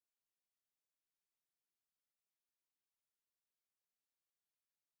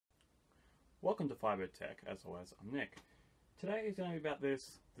Welcome to Fiber Tech. As always, I'm Nick. Today is going to be about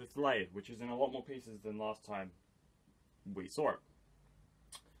this lathe, which is in a lot more pieces than last time we saw it.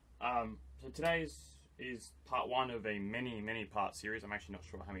 So today's is part one of a many part series. I'm actually not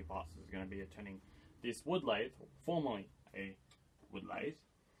sure how many parts this is going to be, turning this wood lathe, formerly a wood lathe,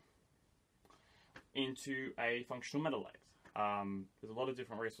 into a functional metal lathe. There's a lot of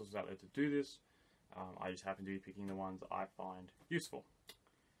different resources out there to do this. I just happen to be picking the ones I find useful.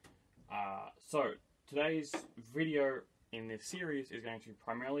 So today's video in this series is going to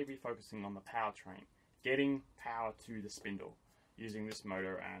primarily be focusing on the powertrain, getting power to the spindle using this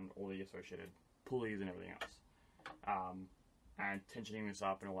motor and all the associated pulleys and everything else, and tensioning this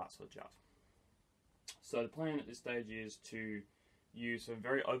up and all that sort of jazz. So the plan at this stage is to use some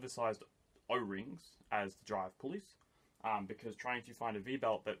very oversized O-rings as the drive pulleys, because trying to find a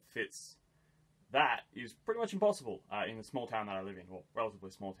V-belt that fits that is pretty much impossible in the small town that I live in, or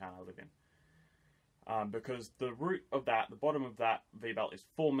relatively small town I live in. Because the root of that, the bottom of that V-belt is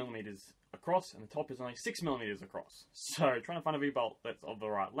 4mm across, and the top is only 6mm across. So trying to find a V-belt that's of the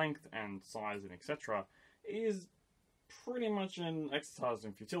right length and size and etc. is pretty much an exercise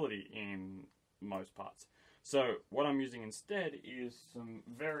in futility in most parts. So what I'm using instead is some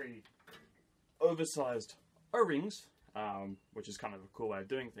very oversized O-rings, which is kind of a cool way of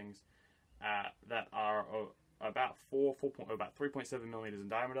doing things, that are about 3.7mm in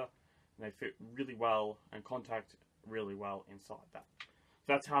diameter, and they fit really well and contact really well inside that. So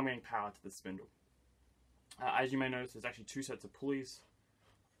that's how I'm getting power to the spindle. As you may notice, there's actually two sets of pulleys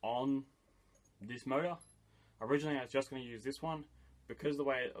on this motor. Originally I was just going to use this one. Because the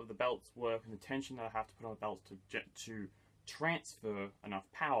way of the belts work and the tension that I have to put on the belts to transfer enough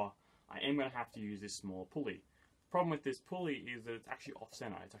power, I am going to have to use this smaller pulley. Problem with this pulley is that it's actually off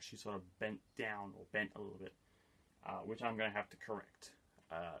center. It's actually sort of bent down or bent a little bit, which I'm going to have to correct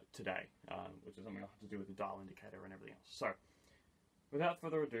today, which is something I'll have to do with the dial indicator and everything else. So, without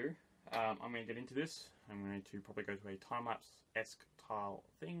further ado, I'm going to get into this. I'm going to probably go to a time-lapse-esque tile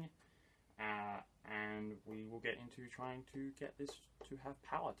thing, and we will get into trying to get this to have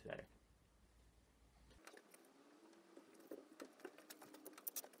power today.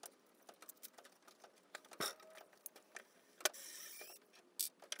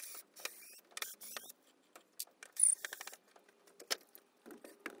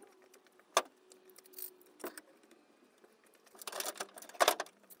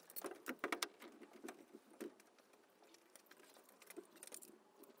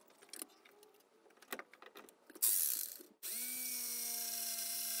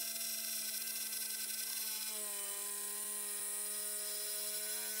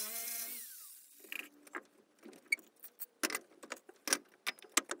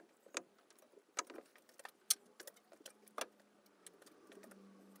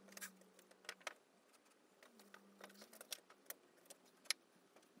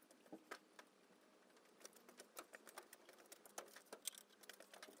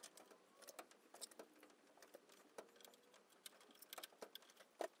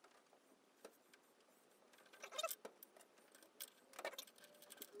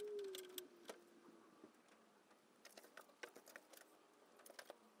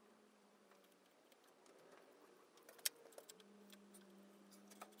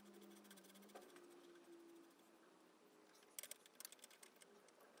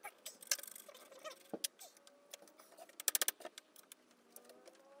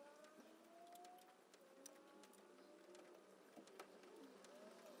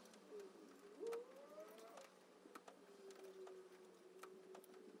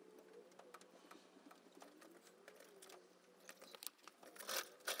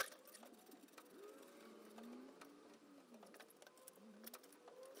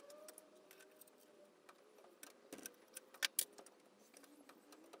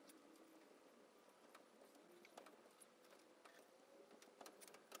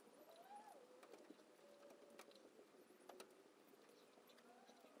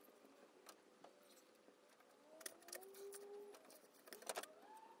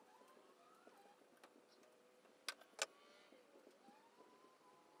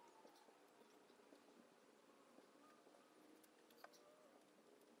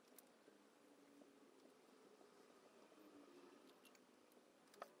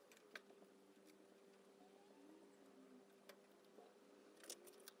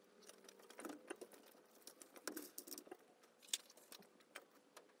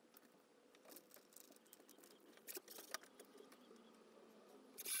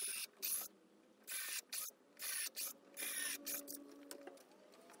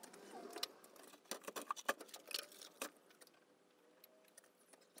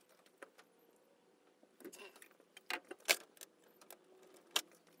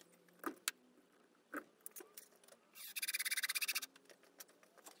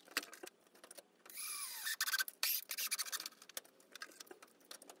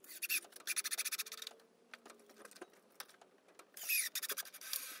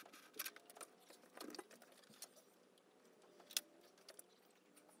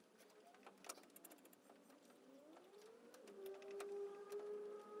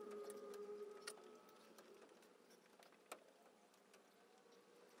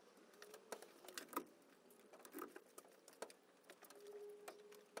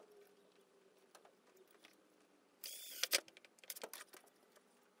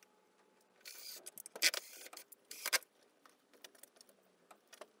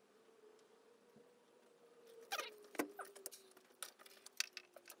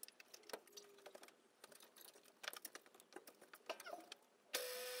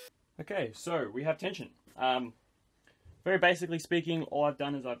 Okay, so we have tension. Very basically speaking, all I've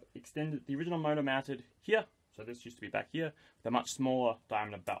done is I've extended the original motor mounted here, so this used to be back here, with a much smaller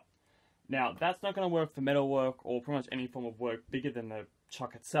diameter belt. Now, that's not going to work for metal work or pretty much any form of work bigger than the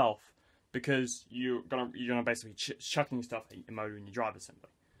chuck itself, because you're gonna basically chucking stuff at your motor in your drive assembly.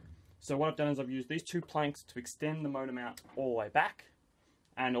 So what I've done is I've used these two planks to extend the motor mount all the way back,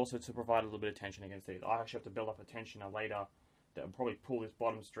 and also to provide a little bit of tension against these. I actually have to build up a tensioner later that will probably pull this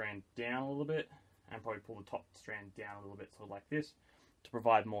bottom strand down a little bit, and probably pull the top strand down a little bit, sort of like this, to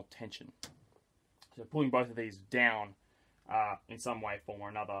provide more tension. So pulling both of these down in some way, form or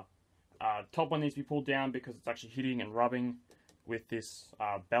another. Top one needs to be pulled down because it's actually hitting and rubbing with this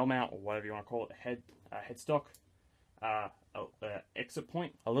bell mount, or whatever you want to call it, headstock exit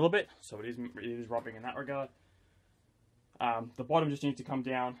point a little bit, so it is rubbing in that regard. The bottom just needs to come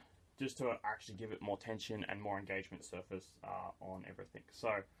down just to actually give it more tension and more engagement surface on everything.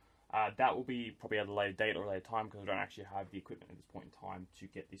 So that will be probably at a later date or a later time, because I don't actually have the equipment at this point in time to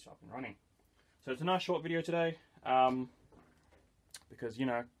get this up and running. So it's a nice short video today, because, you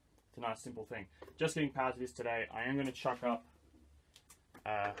know, it's a nice simple thing. Just getting power to this today. I am going to chuck up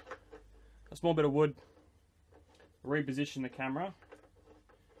a small bit of wood, reposition the camera,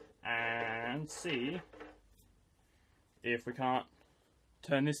 and see if we can't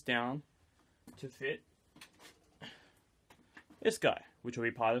turn this down to fit this guy, which will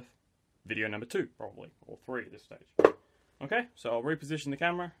be part of video number 2, probably, or 3 at this stage. Okay, so I'll reposition the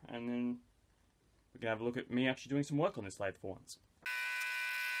camera, and then we can have a look at me actually doing some work on this lathe for once.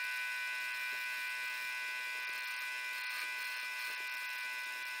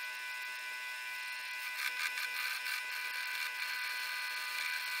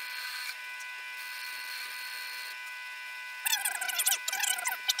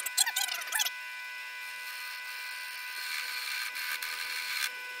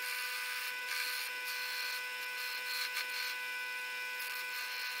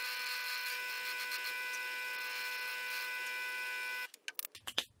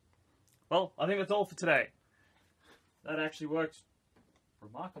 Well, I think that's all for today. That actually worked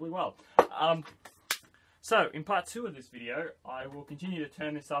remarkably well. So, in part 2 of this video, I will continue to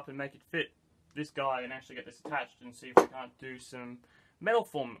turn this up and make it fit this guy and actually get this attached and see if we can't do some metal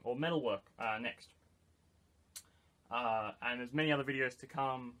form or metal work next. And there's many other videos to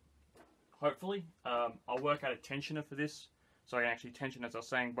come, hopefully. I'll work out a tensioner for this, so I can actually tension, as I was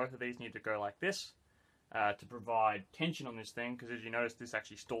saying, both of these need to go like this. To provide tension on this thing, because as you notice, this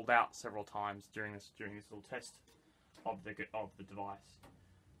actually stalled out several times during this little test of the device.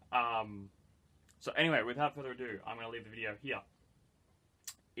 So anyway, without further ado, I'm going to leave the video here.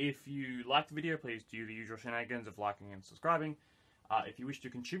 If you liked the video, please do the usual shenanigans of liking and subscribing. If you wish to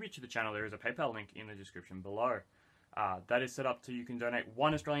contribute to the channel, there is a PayPal link in the description below. That is set up so you can donate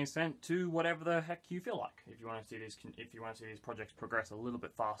 1 Australian cent to whatever the heck you feel like. If you want to see these projects progress a little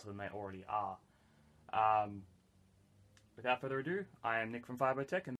bit faster than they already are. Without further ado, I am Nick from Firebotech, and